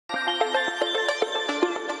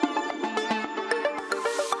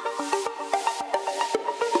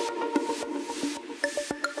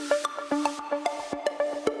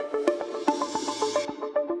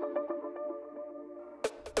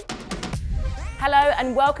Hello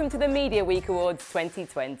and welcome to the Media Week Awards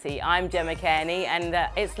 2020. I'm Gemma Kearney and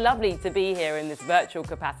it's lovely to be here in this virtual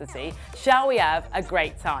capacity. Shall we have a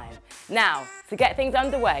great time? Now, to get things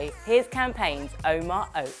underway, here's Campaign's Omar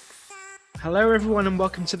Oakes. Hello everyone and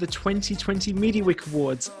welcome to the 2020 Media Week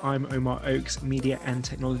Awards. I'm Omar Oakes, Media and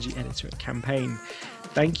Technology Editor at Campaign.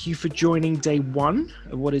 Thank you for joining day one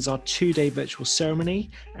of what is our two-day virtual ceremony.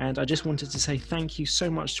 And I just wanted to say thank you so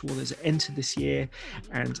much to all those that entered this year.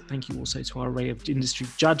 And thank you also to our array of industry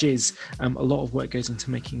judges. A lot of work goes into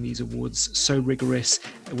making these awards so rigorous,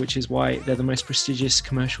 which is why they're the most prestigious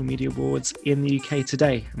commercial media awards in the UK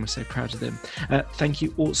today. And we're so proud of them. Thank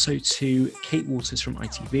you also to Kate Waters from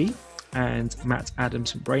ITV and Matt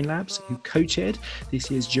Adams from Brain Labs, who co-chaired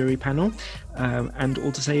this year's jury panel. And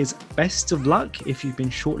all to say is best of luck if you've been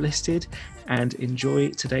shortlisted, and enjoy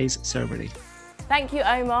today's ceremony. Thank you,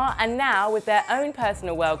 Omar. And now, with their own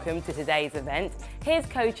personal welcome to today's event, here's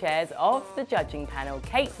co-chairs of the judging panel,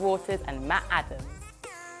 Kate Waters and Matt Adams.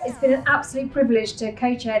 It's been an absolute privilege to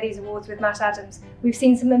co-chair these awards with Matt Adams. We've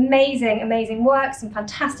seen some amazing work, some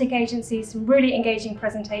fantastic agencies, some really engaging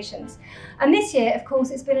presentations. And this year, of course,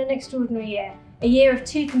 it's been an extraordinary year. A year of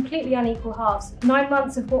two completely unequal halves. 9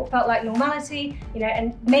 months of what felt like normality,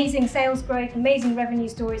 and amazing sales growth, amazing revenue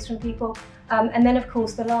stories from people. And then, of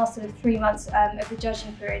course, the last sort of 3 months of the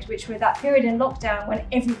judging period, which were that period in lockdown when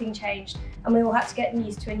everything changed and we all had to get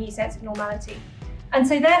used to a new sense of normality. And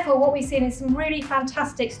so therefore what we've seen is some really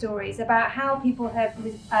fantastic stories about how people have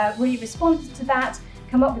really responded to that,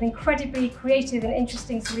 come up with incredibly creative and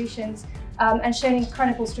interesting solutions, and shown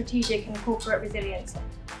incredible strategic and corporate resilience.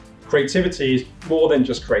 Creativity is more than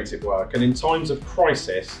just creative work, and in times of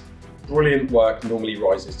crisis, brilliant work normally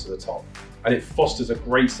rises to the top. And it fosters a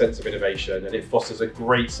great sense of innovation, and it fosters a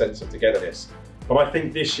great sense of togetherness. But I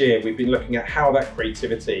think this year we've been looking at how that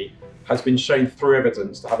creativity has been shown through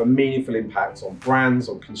evidence to have a meaningful impact on brands,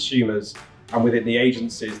 on consumers, and within the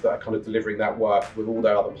agencies that are kind of delivering that work with all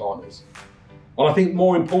their other partners. And I think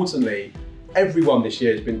more importantly, everyone this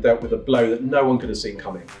year has been dealt with a blow that no one could have seen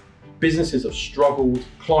coming. Businesses have struggled,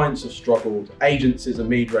 clients have struggled, agencies and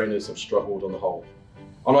media owners have struggled on the whole.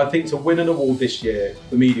 And I think to win an award this year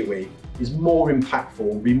for Media Week is more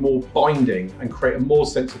impactful, be more binding, and create a more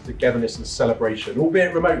sense of togetherness and celebration,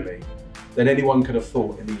 albeit remotely, than anyone could have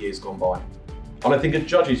thought in the years gone by. And I think as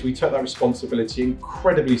judges, we took that responsibility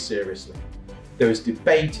incredibly seriously. There was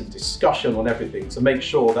debate and discussion on everything to make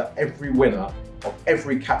sure that every winner of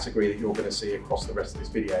every category that you're going to see across the rest of this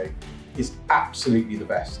video is absolutely the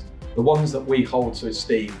best. The ones that we hold to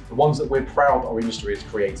esteem, the ones that we're proud our industry has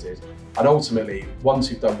created, and ultimately, ones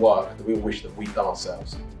who've done work that we all wish that we'd done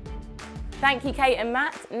ourselves. Thank you, Kate and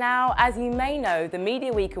Matt. Now, as you may know, the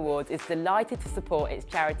Media Week Awards is delighted to support its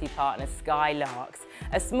charity partner, Skylarks,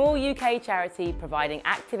 a small UK charity providing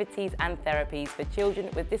activities and therapies for children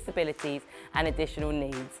with disabilities and additional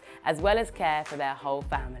needs, as well as care for their whole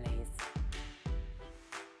families.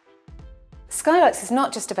 Skylarks is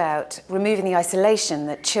not just about removing the isolation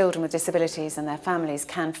that children with disabilities and their families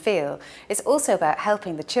can feel. It's also about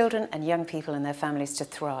helping the children and young people and their families to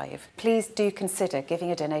thrive. Please do consider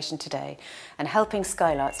giving a donation today and helping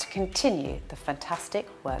Skylarks to continue the fantastic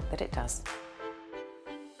work that it does.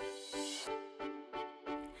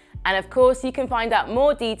 And of course, you can find out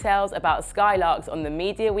more details about Skylarks on the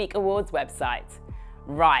Media Week Awards website.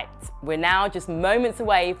 Right, we're now just moments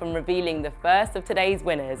away from revealing the first of today's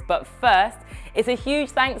winners, but first, it's a huge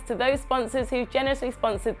thanks to those sponsors who generously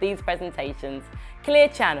sponsored these presentations: Clear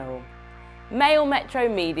Channel, Mail Metro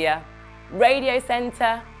Media, Radio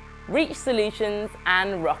Centre, Reach Solutions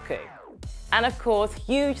and Roku. And of course,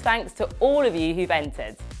 huge thanks to all of you who've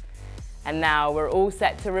entered. And now we're all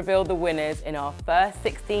set to reveal the winners in our first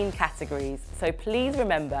 16 categories, so please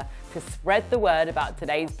remember to spread the word about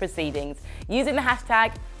today's proceedings using the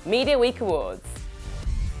hashtag MediaWeekAwards.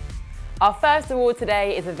 Our first award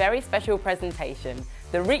today is a very special presentation,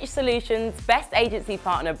 the Reach Solutions Best Agency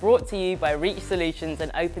Partner, brought to you by Reach Solutions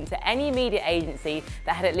and open to any media agency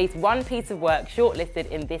that had at least one piece of work shortlisted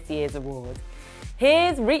in this year's award.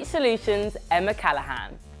 Here's Reach Solutions' Emma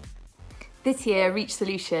Callahan. This year, Reach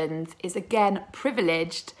Solutions is again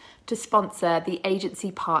privileged to sponsor the Agency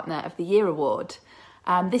Partner of the Year award.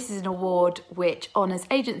 This is an award which honours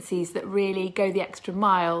agencies that really go the extra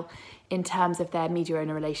mile in terms of their media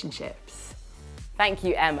owner relationships. Thank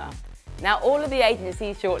you, Emma. Now, all of the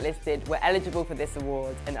agencies shortlisted were eligible for this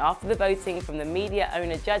award, and after the voting from the media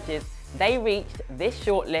owner judges, they reached this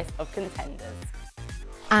shortlist of contenders.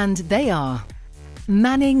 And they are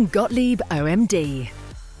Manning Gottlieb OMD,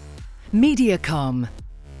 Mediacom,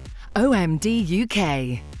 OMD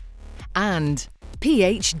UK, and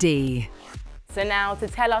PhD. So now to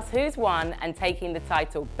tell us who's won and taking the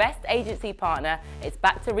title Best Agency Partner, it's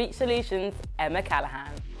back to Reach Solutions, Emma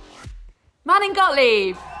Callahan. Manning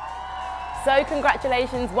Gottlieb. So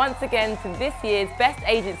congratulations once again to this year's Best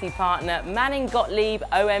Agency Partner, Manning Gottlieb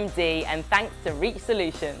OMD, and thanks to Reach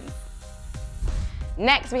Solutions.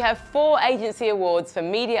 Next, we have 4 agency awards for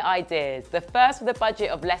media ideas. The first with a budget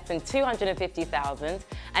of less than $250,000,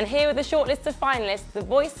 and here with a short list of finalists, the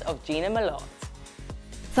voice of Gina Malott.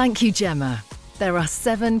 Thank you, Gemma. There are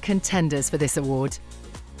 7 contenders for this award.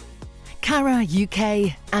 Cara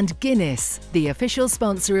UK and Guinness, the official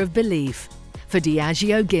sponsor of Belief, for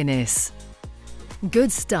Diageo Guinness.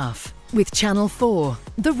 Good Stuff with Channel 4,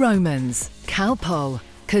 The Romans, Calpol,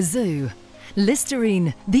 Kazoo,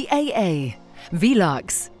 Listerine, The AA,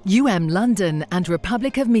 Velux, London and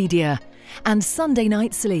Republic of Media, and Sunday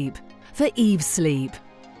Night Sleep for Eve Sleep.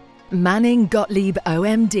 Manning Gottlieb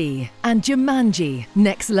OMD and Jumanji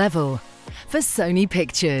Next Level for Sony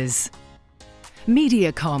Pictures.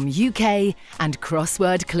 Mediacom UK and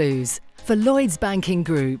Crossword Clues for Lloyds Banking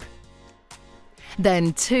Group.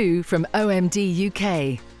 Then 2 from OMD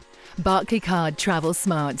UK. Barclaycard Travel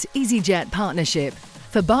Smart EasyJet Partnership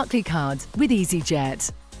for Barclaycard with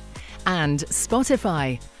EasyJet. And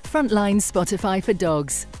Spotify, Frontline Spotify for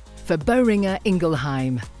Dogs for Boehringer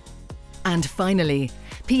Ingelheim. And finally,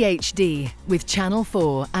 PhD with Channel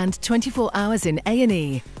 4 and 24 Hours in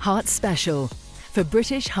A&E Heart Special for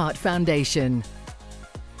British Heart Foundation.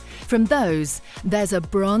 From those, there's a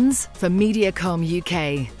bronze for Mediacom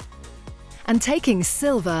UK. And taking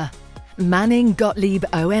silver, Manning Gottlieb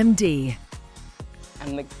OMD.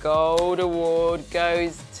 And the gold award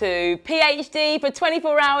goes to PhD for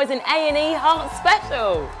 24 Hours in A&E Heart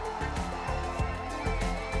Special.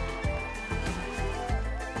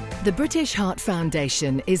 The British Heart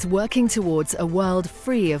Foundation is working towards a world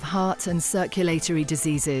free of heart and circulatory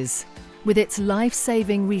diseases, with its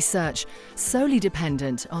life-saving research solely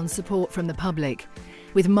dependent on support from the public,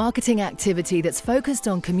 with marketing activity that's focused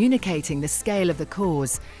on communicating the scale of the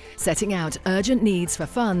cause, setting out urgent needs for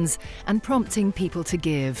funds and prompting people to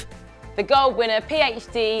give. The gold winner,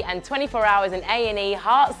 PhD and 24 Hours in A&E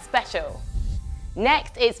Heart Special.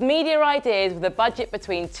 Next, it's media ideas with a budget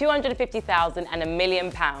between £250,000 and £1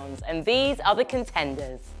 million, and these are the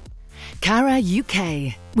contenders. Cara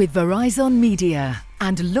UK with Verizon Media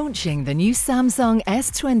and launching the new Samsung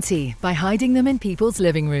S20 by hiding them in people's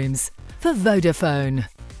living rooms for Vodafone.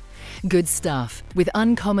 Good Stuff with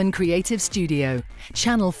Uncommon Creative Studio,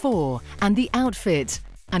 Channel 4 and The Outfit,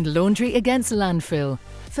 and Laundry Against Landfill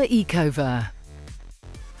for Ecover.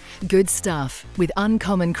 Good Stuff with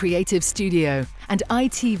Uncommon Creative Studio and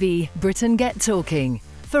ITV Britain Get Talking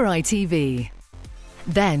for ITV.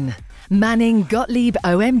 Then Manning Gottlieb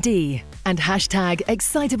OMD and hashtag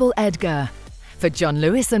Excitable Edgar for John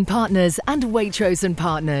Lewis and Partners and Waitrose and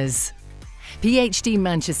Partners. PhD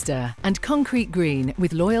Manchester and Concrete Green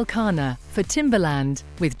with Loyal Kana for Timberland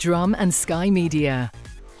with Drum and Sky Media.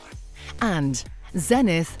 And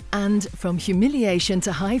Zenith and From Humiliation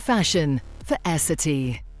to High Fashion for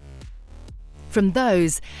Essity. From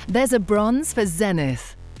those, there's a bronze for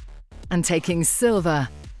Zenith. And taking silver,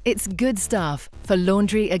 it's Good Stuff for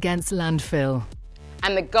Laundry Against Landfill.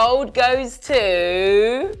 And the gold goes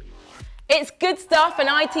to... It's Good Stuff and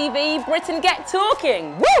ITV Britain Get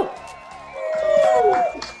Talking. Woo!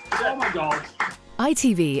 Oh my God.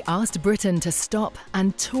 ITV asked Britain to stop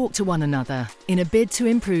and talk to one another in a bid to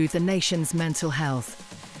improve the nation's mental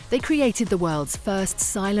health. They created the world's first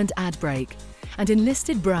silent ad break and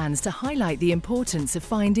enlisted brands to highlight the importance of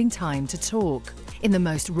finding time to talk in the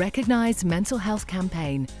most recognised mental health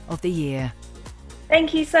campaign of the year.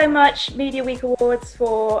 Thank you so much, Media Week Awards,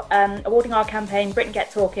 for awarding our campaign Britain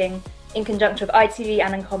Get Talking in conjunction with ITV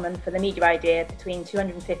and Uncommon for the media idea between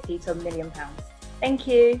 £250,000 to £1 million. Thank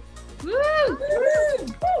you. Woo!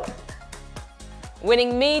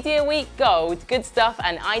 Winning Media Week Gold, Good Stuff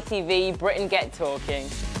and ITV Britain Get Talking.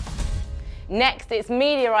 Next, it's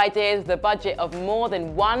media ideas with a budget of more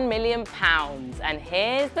than £1 million. And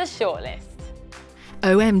here's the shortlist.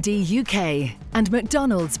 OMD UK and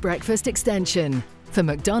McDonald's Breakfast Extension for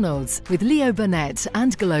McDonald's with Leo Burnett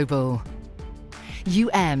and Global.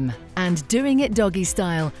 And Doing It Doggy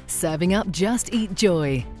Style, serving up Just Eat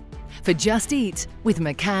Joy for Just Eat with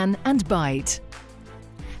McCann and Bite.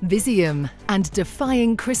 Visium and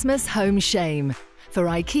Defying Christmas Home Shame for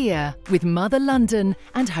IKEA with Mother London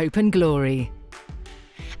and Hope and Glory.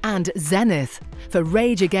 And Zenith for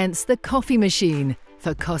Rage Against the Coffee Machine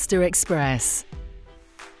for Costa Express.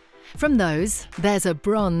 From those, there's a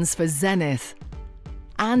bronze for Zenith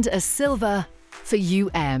and a silver for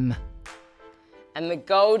And the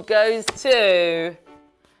gold goes to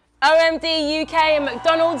OMD UK and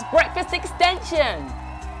McDonald's Breakfast Extension.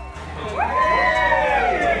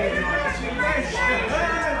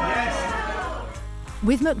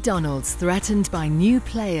 With McDonald's threatened by new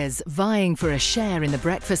players vying for a share in the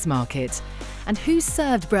breakfast market, and who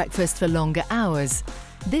served breakfast for longer hours,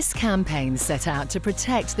 this campaign set out to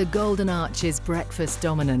protect the Golden Arches breakfast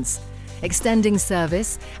dominance, extending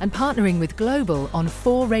service and partnering with Global on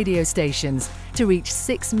 4 radio stations to reach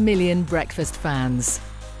 6 million breakfast fans.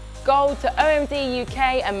 Gold to OMD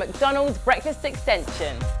UK and McDonald's Breakfast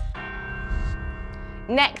Extension.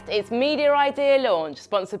 Next, it's Media Idea Launch,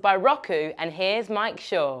 sponsored by Roku, and here's Mike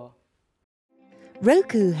Shaw.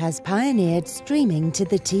 Roku has pioneered streaming to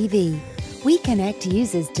the TV. We connect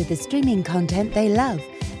users to the streaming content they love,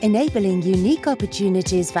 enabling unique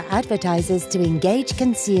opportunities for advertisers to engage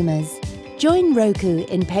consumers. Join Roku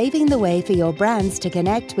in paving the way for your brands to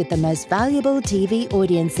connect with the most valuable TV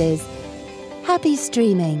audiences. Happy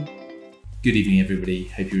streaming. Good evening, everybody.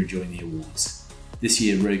 Hope you're enjoying the awards. This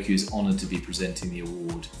year, Roku is honoured to be presenting the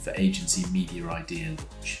award for Agency Media Idea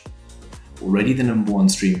Launch. Already the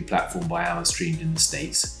 #1 streaming platform by hours streamed in the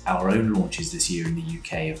States, our own launches this year in the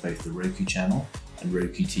UK of both the Roku channel and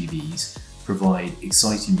Roku TVs provide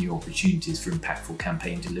exciting new opportunities for impactful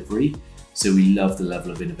campaign delivery, so we love the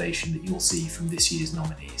level of innovation that you'll see from this year's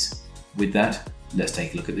nominees. With that, let's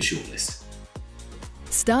take a look at the shortlist.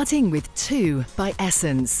 Starting with 2 by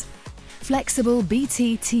Essence. Flexible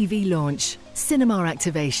BT TV launch, cinema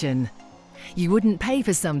activation. You wouldn't pay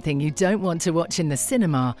for something you don't want to watch in the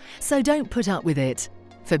cinema, so don't put up with it.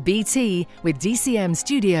 For BT with DCM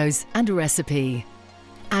Studios and Recipe.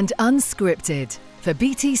 And Unscripted for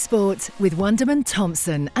BT Sport with Wunderman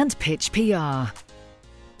Thompson and Pitch PR.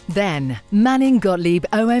 Then Manning Gottlieb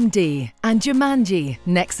OMD and Jumanji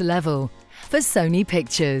Next Level for Sony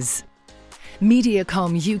Pictures.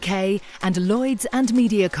 Mediacom UK and Lloyds and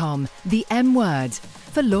Mediacom The M Word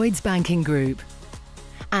for Lloyds Banking Group.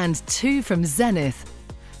 And 2 from Zenith,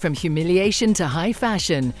 From Humiliation to High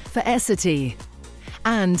Fashion for Essity.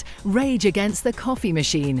 And Rage Against the Coffee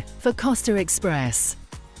Machine for Costa Express.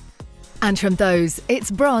 And from those,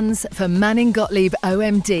 it's bronze for Manning Gottlieb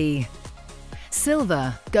OMD.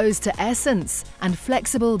 Silver goes to Essence and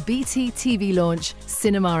Flexible BT TV launch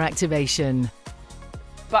cinema activation.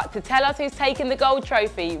 But to tell us who's taken the gold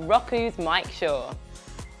trophy, Roku's Mike Shaw.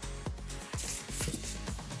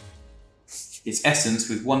 It's Essence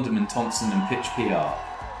with Wunderman Thompson and Pitch PR.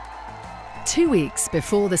 2 weeks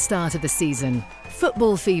before the start of the season,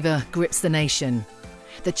 football fever grips the nation.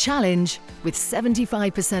 The challenge, with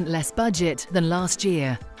 75% less budget than last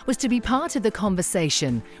year, was to be part of the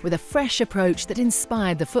conversation with a fresh approach that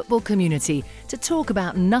inspired the football community to talk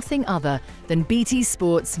about nothing other than BT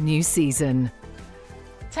Sport's new season.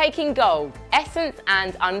 Taking gold, Essence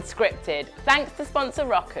and Unscripted, thanks to sponsor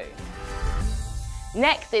Roku.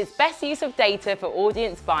 Next is Best Use of Data for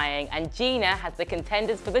Audience Buying, and Gina has the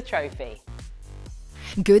contenders for the trophy.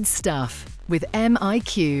 Good Stuff with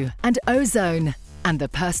MIQ and Ozone and the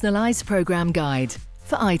Personalised Programme Guide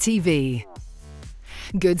for ITV.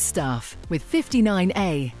 Good Stuff with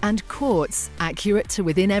 59A and Quartz accurate to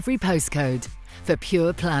within every postcode for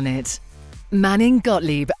Pure Planet. Manning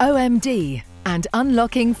Gottlieb OMD and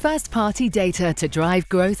unlocking first-party data to drive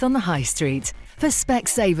growth on the high street for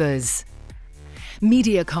Specsavers.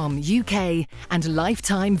 Mediacom UK and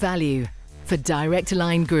Lifetime Value for Direct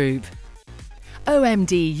Line Group.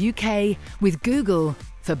 OMD UK with Google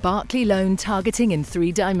for Barclay Loan targeting in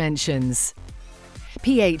 3 dimensions.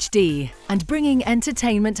 PhD and Bringing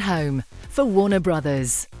Entertainment Home for Warner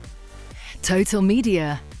Brothers. Total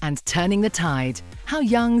Media and Turning the Tide, how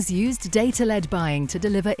Young's used data-led buying to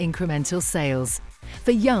deliver incremental sales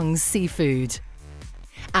for Young's Seafood.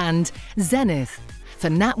 And Zenith for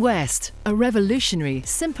NatWest, a revolutionary,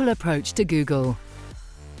 simple approach to Google.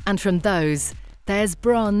 And from those, there's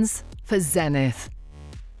bronze for Zenith.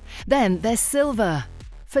 Then there's silver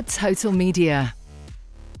for Total Media.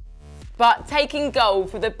 But taking gold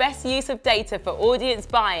for the best use of data for audience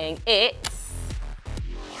buying, it's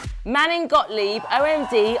Manning Gottlieb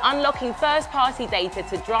OMD, unlocking first-party data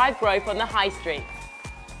to drive growth on the high street.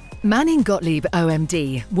 Manning Gottlieb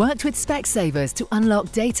OMD worked with Specsavers to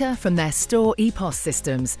unlock data from their store EPOS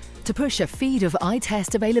systems to push a feed of eye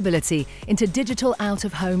test availability into digital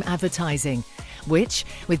out-of-home advertising, which,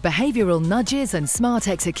 with behavioural nudges and smart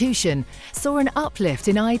execution, saw an uplift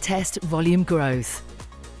in eye test volume growth.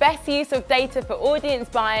 Best use of data for audience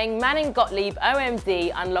buying, Manning Gottlieb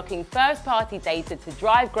OMD, unlocking first-party data to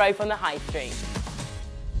drive growth on the high street.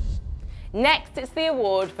 Next, it's the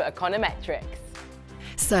award for econometrics.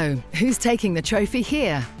 So, who's taking the trophy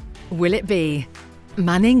here? Will it be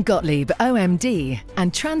Manning Gottlieb OMD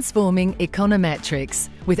and Transforming Econometrics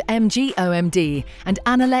with MG OMD and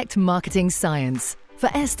Analect Marketing Science for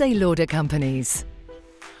Estee Lauder companies.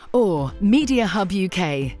 Or Media Hub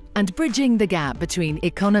UK and Bridging the Gap between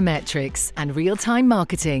Econometrics and Real-Time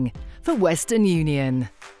Marketing for Western Union.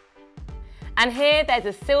 And here there's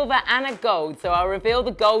a silver and a gold, so I'll reveal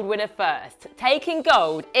the gold winner first. Taking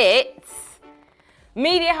gold, it's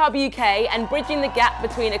Media Hub UK and Bridging the Gap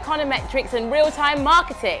between Econometrics and Real-Time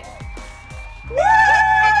Marketing.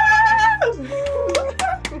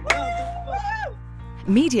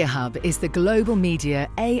 Media Hub is the global media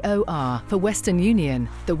AOR for Western Union,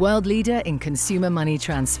 the world leader in consumer money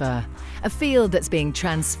transfer, a field that's being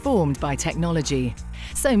transformed by technology.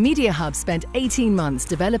 So Media Hub spent 18 months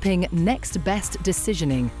developing Next Best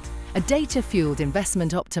Decisioning, a data-fueled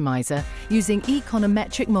investment optimizer using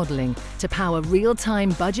econometric modeling to power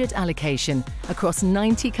real-time budget allocation across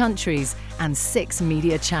 90 countries and 6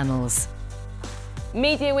 media channels.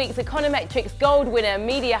 Media Week's Econometrics Gold winner,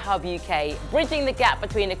 Media Hub UK, bridging the gap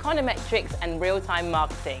between econometrics and real-time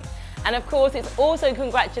marketing. And of course, it's also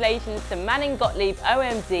congratulations to Manning Gottlieb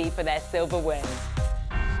OMD for their silver win.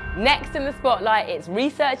 Next in the spotlight, it's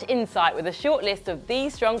Research Insight with a short list of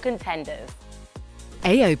these strong contenders.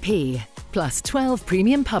 AOP, plus 12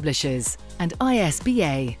 premium publishers, and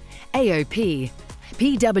ISBA, AOP,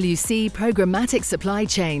 PwC Programmatic Supply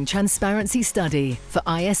Chain Transparency Study for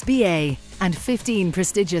ISBA and 15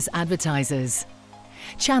 prestigious advertisers.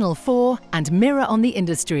 Channel 4 and Mirror on the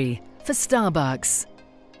Industry for Starbucks.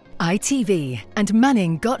 ITV and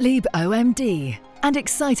Manning Gottlieb OMD and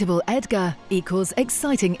Excitable Edgar equals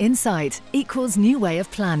Exciting Insight equals New Way of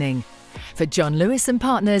Planning for John Lewis and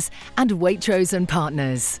Partners and Waitrose and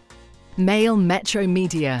Partners. Mail Metro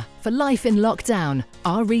Media for Life in Lockdown,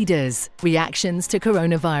 Our Readers, Reactions to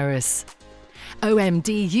Coronavirus.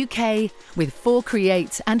 OMD UK with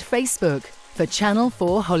 4Create and Facebook for Channel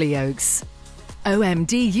 4 Hollyoaks.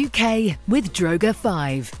 OMD UK with Droga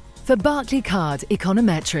 5 for Barclaycard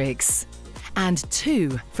Econometrics. And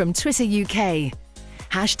 2 from Twitter UK,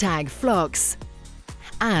 #Flox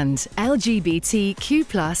and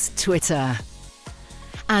LGBTQ+ Twitter.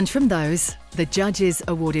 And from those, the judges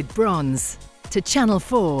awarded bronze to Channel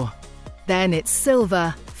 4. Then it's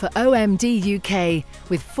silver for OMD UK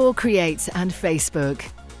with 4Create and Facebook.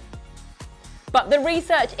 But the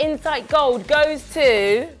Research Insight Gold goes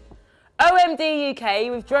to OMD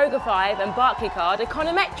UK with Droga 5 and Barclaycard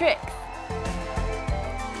Econometrics.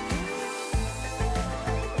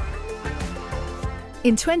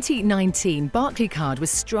 In 2019, Barclaycard was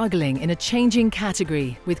struggling in a changing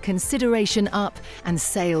category with consideration up and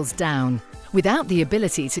sales down. Without the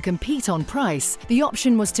ability to compete on price, the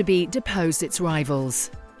option was to depose its rivals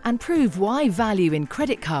and prove why value in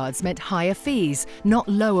credit cards meant higher fees, not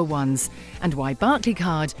lower ones, and why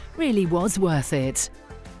Barclaycard really was worth it.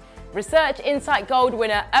 Research Insight Gold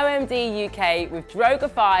winner OMD UK with Droga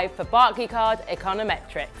 5 for Barclaycard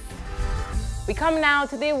Econometrics. We come now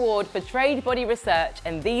to the award for Trade Body Research,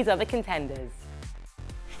 and these are the contenders.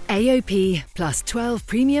 AOP plus 12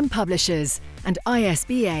 premium publishers and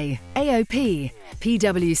ISBA, AOP,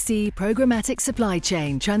 PwC Programmatic Supply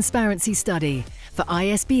Chain Transparency Study for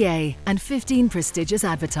ISBA and 15 prestigious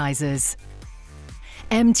advertisers.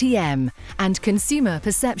 MTM and Consumer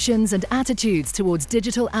Perceptions and Attitudes Towards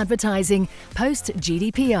Digital Advertising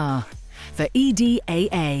post-GDPR for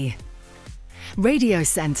EDAA. Radio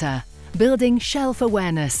Centre, Building Shelf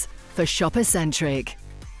Awareness for Shopper-Centric.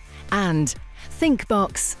 And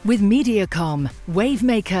ThinkBox with Mediacom,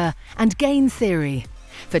 Wavemaker and Gain Theory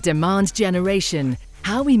for Demand Generation,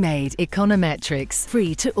 How We Made Econometrics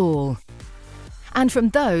Free to All. And from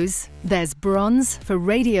those, there's bronze for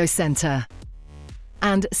Radio Centre.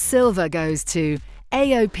 And silver goes to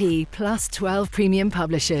AOP plus 12 premium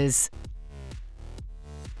publishers.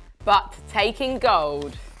 But taking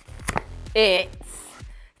gold, it's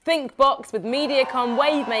ThinkBox with Mediacom,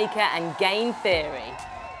 Wavemaker and Gain Theory.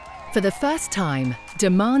 For the first time,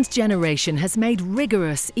 Demand Generation has made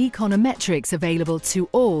rigorous econometrics available to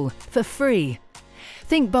all for free.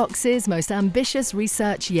 ThinkBox's most ambitious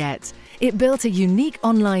research yet. It built a unique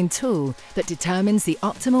online tool that determines the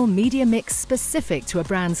optimal media mix specific to a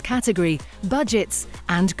brand's category, budgets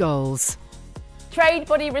and goals. Trade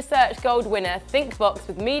Body Research Gold winner ThinkBox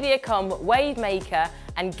with Mediacom, Wavemaker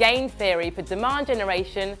and Gain Theory for Demand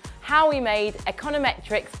Generation, How We Made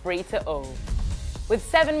Econometrics Free to All. With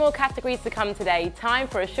 7 more categories to come today, time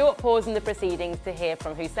for a short pause in the proceedings to hear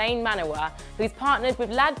from Hussein Manawar, who's partnered with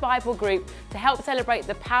Lad Bible Group to help celebrate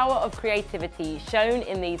the power of creativity shown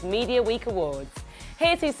in these Media Week Awards.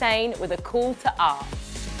 Here's Hussein with a call to art.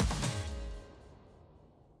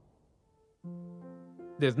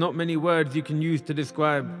 There's not many words you can use to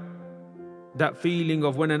describe that feeling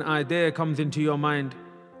of when an idea comes into your mind.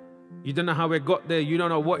 You don't know how it got there, you don't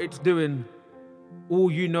know what it's doing.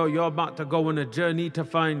 All you know, you're about to go on a journey to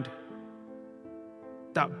find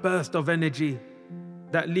that burst of energy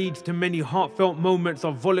that leads to many heartfelt moments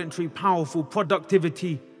of voluntary, powerful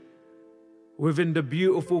productivity within the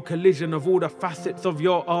beautiful collision of all the facets of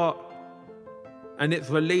your art and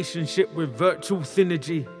its relationship with virtual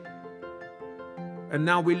synergy. And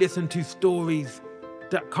now we listen to stories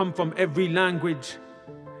that come from every language.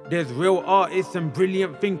 There's real artists and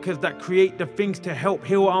brilliant thinkers that create the things to help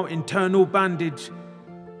heal our internal bandage.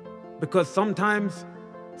 Because sometimes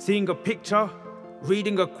seeing a picture,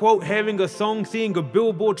 reading a quote, hearing a song, seeing a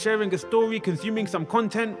billboard, sharing a story, consuming some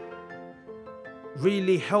content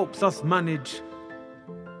really helps us manage.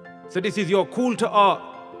 So this is your call to art.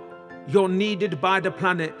 You're needed by the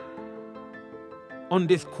planet on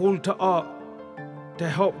this call to art to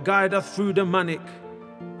help guide us through the manic.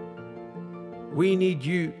 We need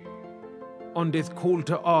you on this call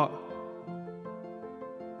to art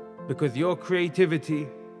because your creativity,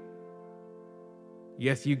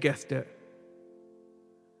 yes, you guessed it,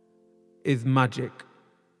 is magic.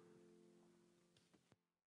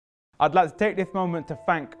 I'd like to take this moment to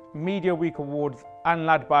thank Media Week Awards and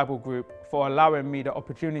Lad Bible Group for allowing me the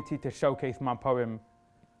opportunity to showcase my poem.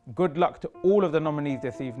 Good luck to all of the nominees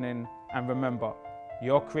this evening, and remember,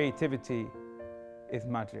 your creativity is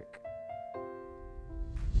magic.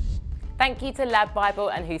 Thank you to Lad Bible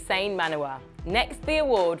and Hussein Manawer. Next, the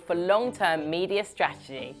award for long-term media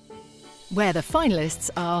strategy, where the finalists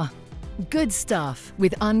are Good Stuff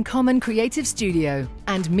with Uncommon Creative Studio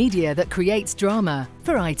and media that creates drama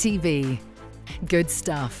for ITV. Good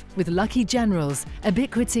Stuff with Lucky Generals,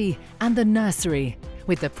 Ubiquity and The Nursery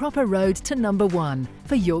with the proper road to #1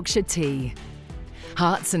 for Yorkshire Tea.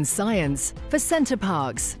 Hearts and Science for Centre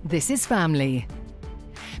Parks, This Is Family.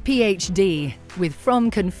 PhD with From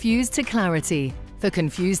Confused to Clarity for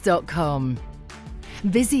Confused.com.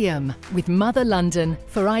 Visium with Mother London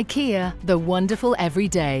for IKEA, The Wonderful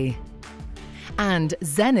Everyday. And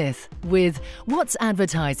Zenith with What's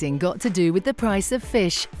Advertising Got to Do with the Price of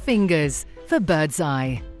Fish Fingers for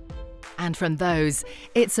Birdseye. And from those,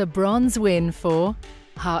 it's a bronze win for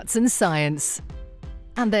Hearts and Science.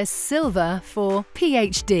 And there's silver for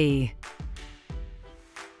PhD.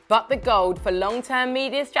 But the gold for long-term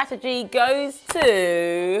media strategy goes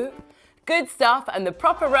to Good Stuff and the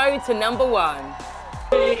proper road to #1.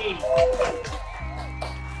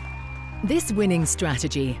 This winning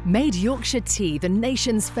strategy made Yorkshire Tea the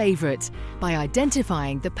nation's favourite by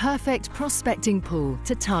identifying the perfect prospecting pool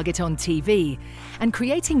to target on TV and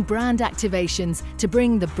creating brand activations to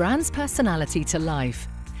bring the brand's personality to life.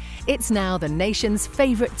 It's now the nation's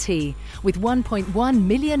favourite tea with 1.1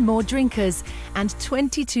 million more drinkers and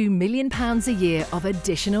 £22 million a year of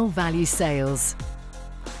additional value sales.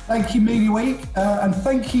 Thank you, Media Week, and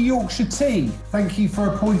thank you, Yorkshire Tea. Thank you for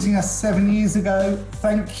appointing us 7 years ago.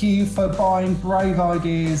 Thank you for buying brave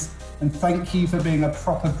ideas, and thank you for being a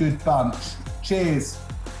proper good bunch. Cheers.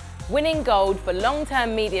 Winning gold for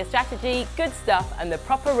long-term media strategy, Good Stuff and the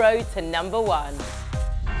proper road to #1.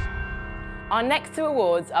 Our next two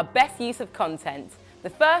awards are Best Use of Content. The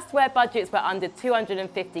first where budgets were under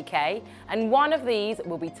 250k, and one of these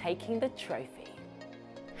will be taking the trophy.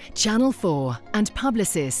 Channel 4 and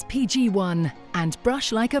Publicis PG1 and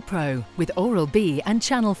Brush Like a Pro with Oral-B and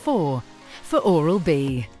Channel 4 for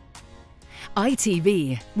Oral-B.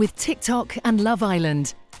 ITV with TikTok and Love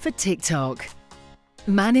Island for TikTok.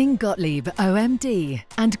 Manning Gottlieb OMD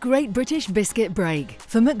and Great British Biscuit Break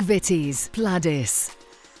for McVitie's Pladis.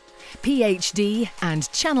 PhD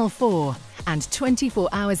and Channel 4 and 24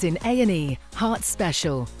 Hours in A&E Heart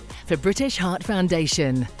Special for British Heart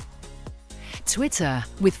Foundation. Twitter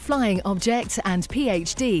with Flying Object and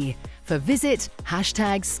PhD for Visit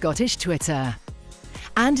 #ScottishTwitter.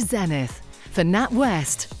 And Zenith for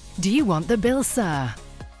NatWest, Do You Want the Bill, Sir?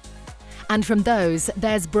 And from those,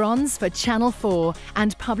 there's bronze for Channel 4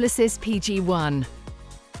 and Publicis PG1.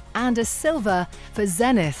 And a silver for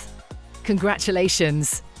Zenith.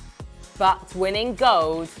 Congratulations. But winning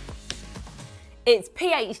gold, it's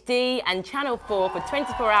PhD and Channel 4 for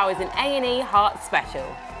 24 Hours in A&E Heart Special.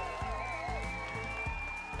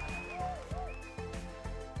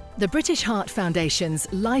 The British Heart Foundation's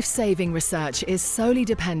life-saving research is solely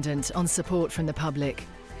dependent on support from the public.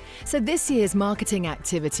 So this year's marketing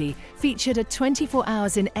activity featured a 24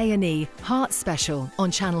 Hours in A&E Heart Special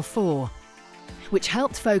on Channel 4, which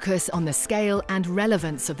helped focus on the scale and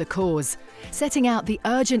relevance of the cause, setting out the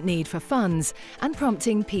urgent need for funds and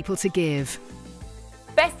prompting people to give.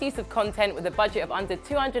 Best Use of Content with a budget of under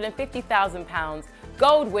 £250,000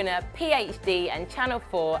 Gold winner PhD and Channel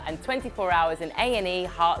 4 and 24 Hours in A&E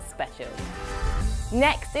Heart Special.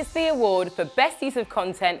 Next is the award for Best Use of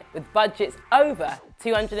Content with budgets over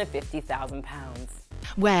 £250,000.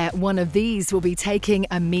 Where one of these will be taking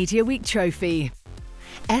a Media Week trophy.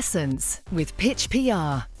 Essence with Pitch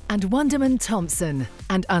PR and Wunderman Thompson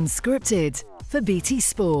and Unscripted for BT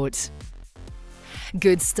Sport.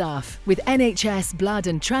 Good Stuff with NHS Blood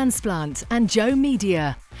and Transplant and Joe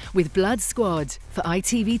Media with Blood Squad for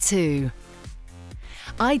ITV2.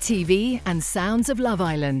 ITV and Sounds of Love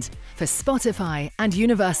Island for Spotify and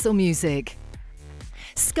Universal Music.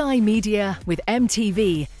 Sky Media with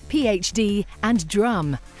MTV, PhD and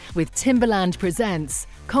Drum with Timberland Presents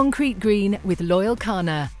Concrete Green with Loyal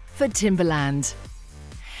Kana for Timberland.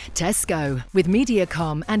 Tesco with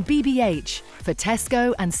Mediacom and BBH for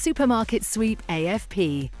Tesco and Supermarket Sweep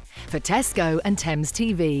AFP for Tesco and Thames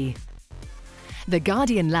TV. The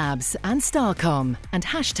Guardian Labs and Starcom and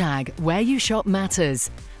hashtag Where You Shop Matters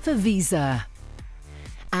for Visa.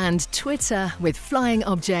 And Twitter with Flying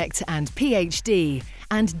Object and PhD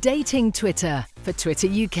and Dating Twitter for Twitter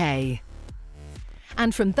UK.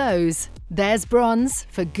 And from those, there's bronze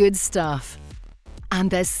for Good Stuff. And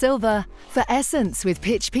there's silver for Essence with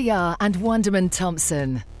Pitch PR and Wunderman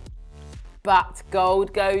Thompson. But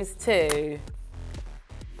gold goes to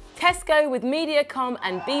Tesco with Mediacom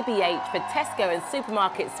and BBH for Tesco and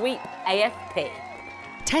Supermarket Sweep AFP.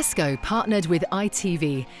 Tesco partnered with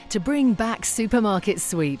ITV to bring back Supermarket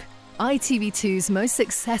Sweep, ITV2's most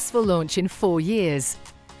successful launch in 4 years.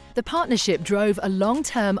 The partnership drove a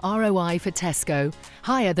long-term ROI for Tesco,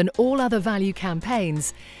 higher than all other value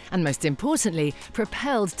campaigns, and most importantly,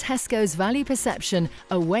 propelled Tesco's value perception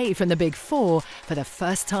away from the Big Four for the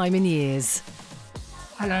first time in years.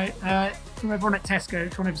 Hello, from everyone at Tesco, I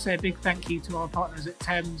just wanted to say a big thank you to our partners at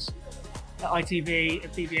Thames, at ITV,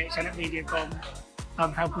 at BBH and at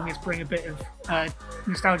Mediacom, helping us bring a bit of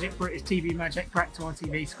nostalgic British TV magic back to our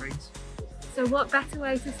TV screens. So what better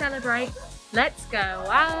way to celebrate? Let's go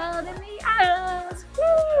out in the hours!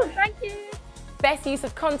 Woo! Thank you! Best Use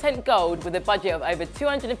of Content Gold with a budget of over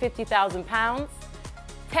 £250,000.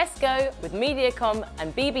 Tesco with Mediacom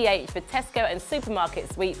and BBH for Tesco and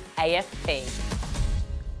Supermarket Sweep AFP.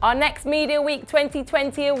 Our next Media Week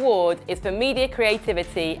 2020 award is for media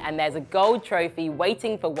creativity, and there's a gold trophy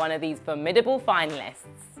waiting for one of these formidable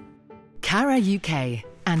finalists. Cara UK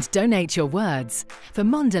and Donate Your Words for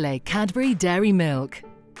Mondelez Cadbury Dairy Milk.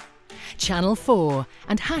 Channel 4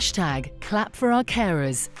 and hashtag Clap for Our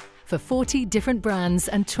Carers for 40 different brands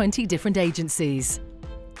and 20 different agencies.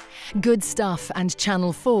 Good Stuff and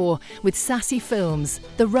Channel 4 with Sassy Films,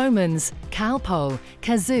 The Romans, Calpol,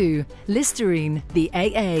 Kazoo, Listerine, The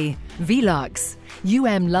AA, Velux,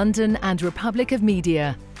 London and Republic of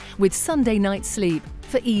Media with Sunday Night Sleep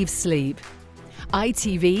for Eve's Sleep.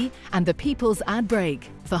 ITV and The People's Ad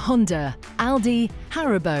Break for Honda, Aldi,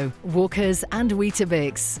 Haribo, Walkers and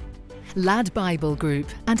Weetabix. Lad Bible Group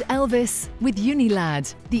and Elvis with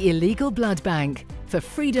Unilad, the illegal blood bank, for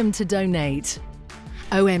freedom to donate.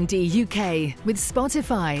 OMD UK with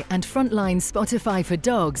Spotify and Frontline Spotify for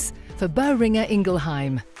Dogs for Boehringer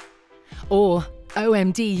Ingelheim. Or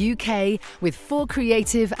OMD UK with 4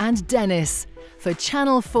 Creative and Dennis for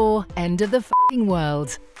Channel 4 End of the F***ing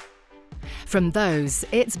World. From those,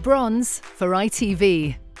 it's bronze for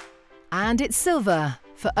ITV. And it's silver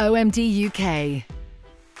for OMD UK.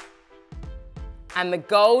 And the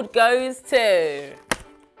gold goes to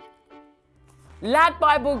Lad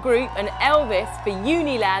Bible Group and Elvis for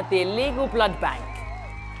Unilad, the illegal blood bank.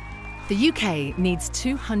 The UK needs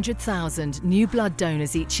 200,000 new blood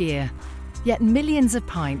donors each year. Yet millions of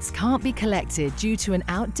pints can't be collected due to an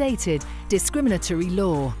outdated, discriminatory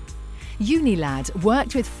law. Unilad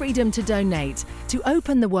worked with Freedom to Donate to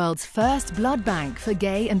open the world's first blood bank for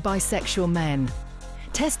gay and bisexual men.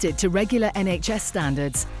 Tested to regular NHS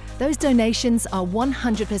standards, those donations are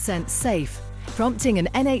 100% safe, prompting an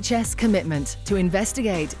NHS commitment to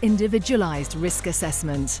investigate individualised risk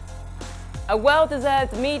assessment. A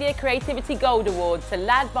well-deserved Media Creativity Gold Award to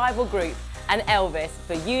Lad Bible Group and Elvis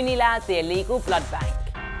for Unilad, the illegal blood bank.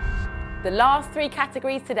 The last 3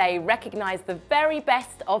 categories today recognise the very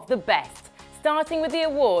best of the best, starting with the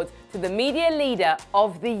award to the Media Leader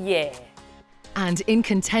of the Year. And in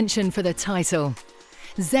contention for the title,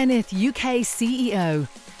 Zenith UK CEO,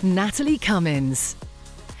 Natalie Cummins.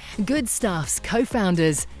 Good Stuff's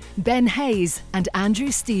co-founders, Ben Hayes and Andrew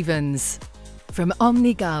Stevens. From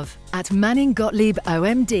OmniGov at Manning Gottlieb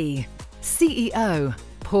OMD, CEO,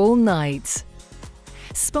 Paul Knight.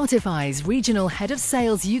 Spotify's Regional Head of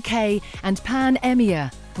Sales UK and Pan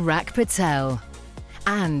EMEA, Rak Patel.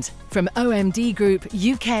 And from OMD Group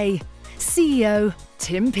UK, CEO,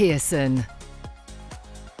 Tim Pearson.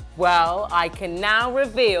 Well, I can now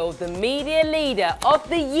reveal the Media Leader of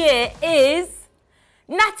the Year is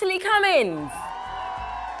Natalie Cummins.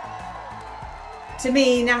 To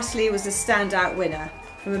me, Natalie was a standout winner.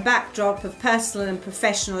 From a backdrop of personal and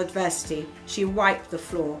professional adversity, she wiped the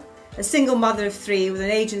floor. A single mother of 3 with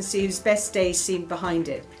an agency whose best days seemed behind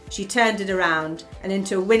it, she turned it around and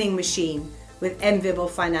into a winning machine with enviable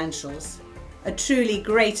financials. A truly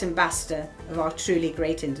great ambassador of our truly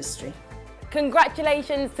great industry.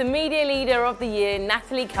 Congratulations to Media Leader of the Year,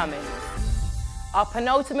 Natalie Cummins. Our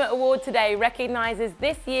penultimate award today recognises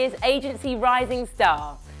this year's Agency Rising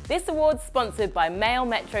Star. This award's sponsored by Mail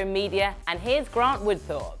Metro Media, and here's Grant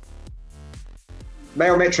Woodthorpe.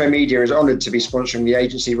 Mail Metro Media is honoured to be sponsoring the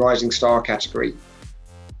Agency Rising Star category.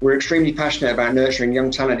 We're extremely passionate about nurturing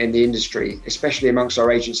young talent in the industry, especially amongst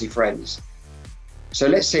our agency friends. So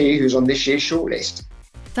let's see who's on this year's shortlist.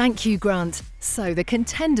 Thank you, Grant. So the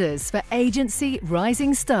contenders for Agency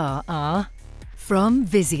Rising Star are from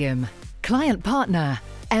Visium, Client Partner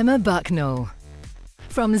Emma Bucknell.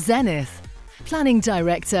 From Zenith, Planning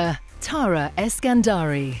Director Tara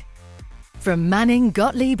Eskandari. From Manning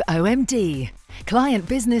Gottlieb OMD, Client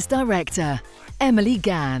Business Director Emily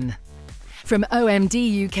Gann. From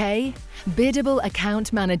OMD UK, Biddable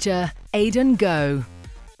Account Manager Aidan Go.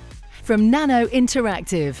 From Nano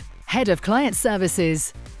Interactive, Head of Client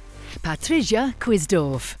Services Patricia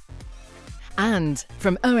Quisdorf. And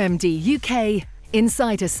from OMD UK,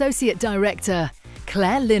 Insight Associate Director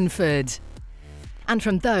Claire Linford. And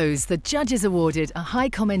from those, the judges awarded a high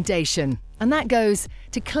commendation, and that goes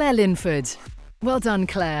to Claire Linford. Well done,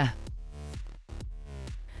 Claire.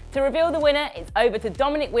 To reveal the winner, it's over to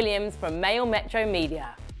Dominic Williams from Mail Metro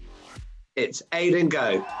Media. It's Aidan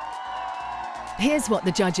Go. Here's what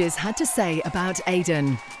the judges had to say about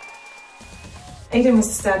Aidan. Aidan was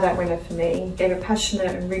a standout winner for me. Gave a passionate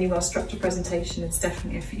and really well-structured presentation. It's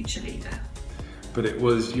definitely a future leader. But it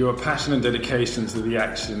was your passion and dedication to the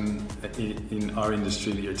action in our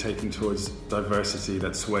industry that you're taking towards diversity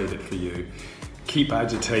that swayed it for you. Keep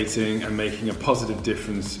agitating and making a positive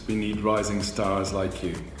difference. We need rising stars like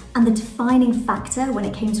you. And the defining factor when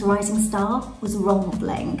it came to Rising Star was role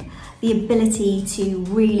modelling. The ability to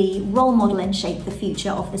really role model and shape the future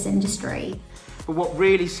of this industry. But what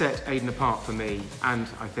really set Aidan apart for me, and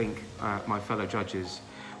I think my fellow judges,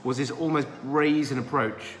 was his almost brazen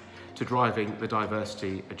approach to driving the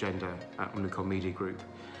diversity agenda at Omnicom Media Group.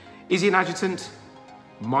 Is he an agitant?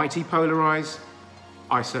 Might he polarise?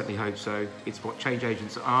 I certainly hope so. It's what change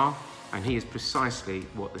agents are, and he is precisely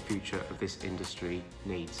what the future of this industry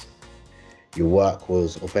needs. Your work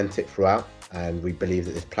was authentic throughout, and we believe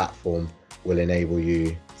that this platform will enable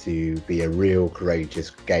you to be a real courageous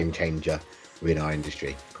game changer within our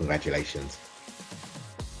industry. Congratulations.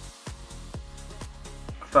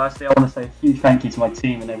 Firstly, I want to say a huge thank you to my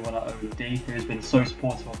team and everyone at OMD who has been so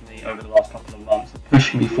supportive of me over the last couple of months,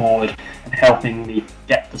 pushing me forward and helping me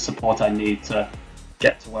get the support I need to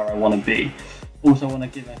get to where I want to be. Also, I want to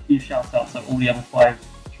give a huge shout out to all the other 5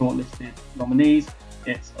 shortlisted nominees.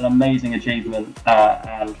 It's an amazing achievement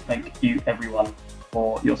and thank you everyone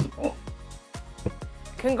for your support.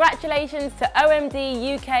 Congratulations to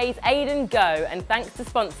OMD UK's Aidan Go, and thanks to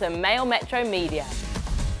sponsor Mail Metro Media.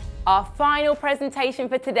 Our final presentation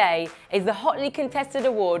for today is the hotly contested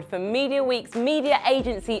award for Media Week's Media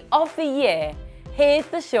Agency of the Year. Here's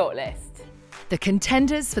the shortlist. The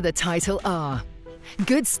contenders for the title are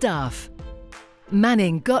Good Stuff,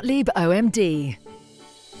 Manning Gottlieb OMD,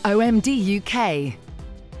 OMD UK,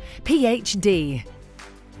 PhD,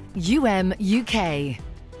 UK,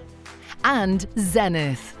 and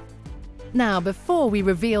Zenith. Now, before we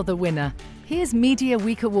reveal the winner, here's Media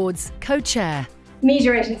Week Awards co-chair.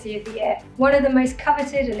 Media Agency of the Year, one of the most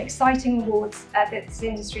coveted and exciting awards that this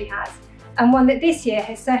industry has, and one that this year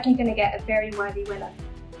is certainly going to get a very worthy winner.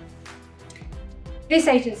 This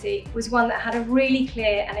agency was one that had a really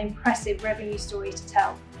clear and impressive revenue story to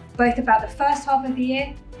tell, both about the first half of the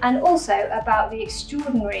year and also about the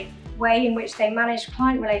extraordinary way in which they managed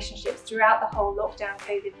client relationships throughout the whole lockdown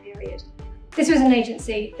COVID period. This was an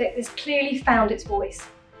agency that has clearly found its voice.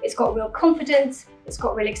 It's got real confidence, it's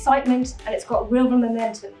got real excitement, and it's got real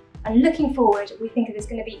momentum. And looking forward, we think there's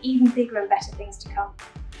going to be even bigger and better things to come.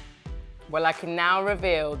 Well, I can now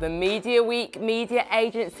reveal the Media Week Media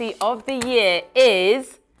Agency of the Year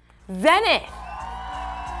is Zenith.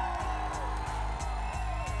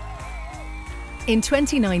 In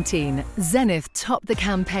 2019, Zenith topped the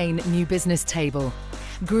campaign New Business Table,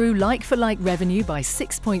 grew like-for-like revenue by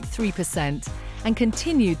 6.3%, and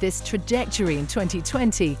continued this trajectory in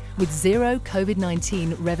 2020 with zero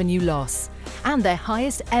COVID-19 revenue loss and their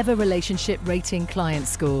highest ever relationship rating client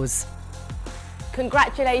scores.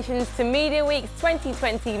 Congratulations to Media Week's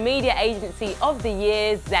 2020 Media Agency of the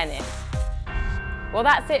Year, Zenith. Well,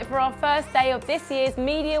 that's it for our first day of this year's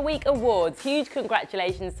Media Week Awards. Huge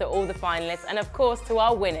congratulations to all the finalists and of course to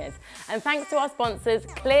our winners. And thanks to our sponsors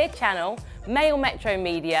Clear Channel, Mail Metro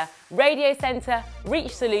Media, Radio Centre,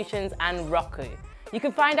 Reach Solutions and Roku. You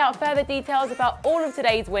can find out further details about all of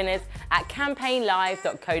today's winners at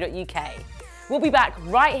campaignlive.co.uk. We'll be back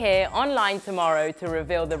right here online tomorrow to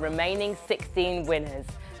reveal the remaining 16 winners.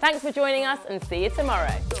 Thanks for joining us and see you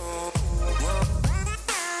tomorrow.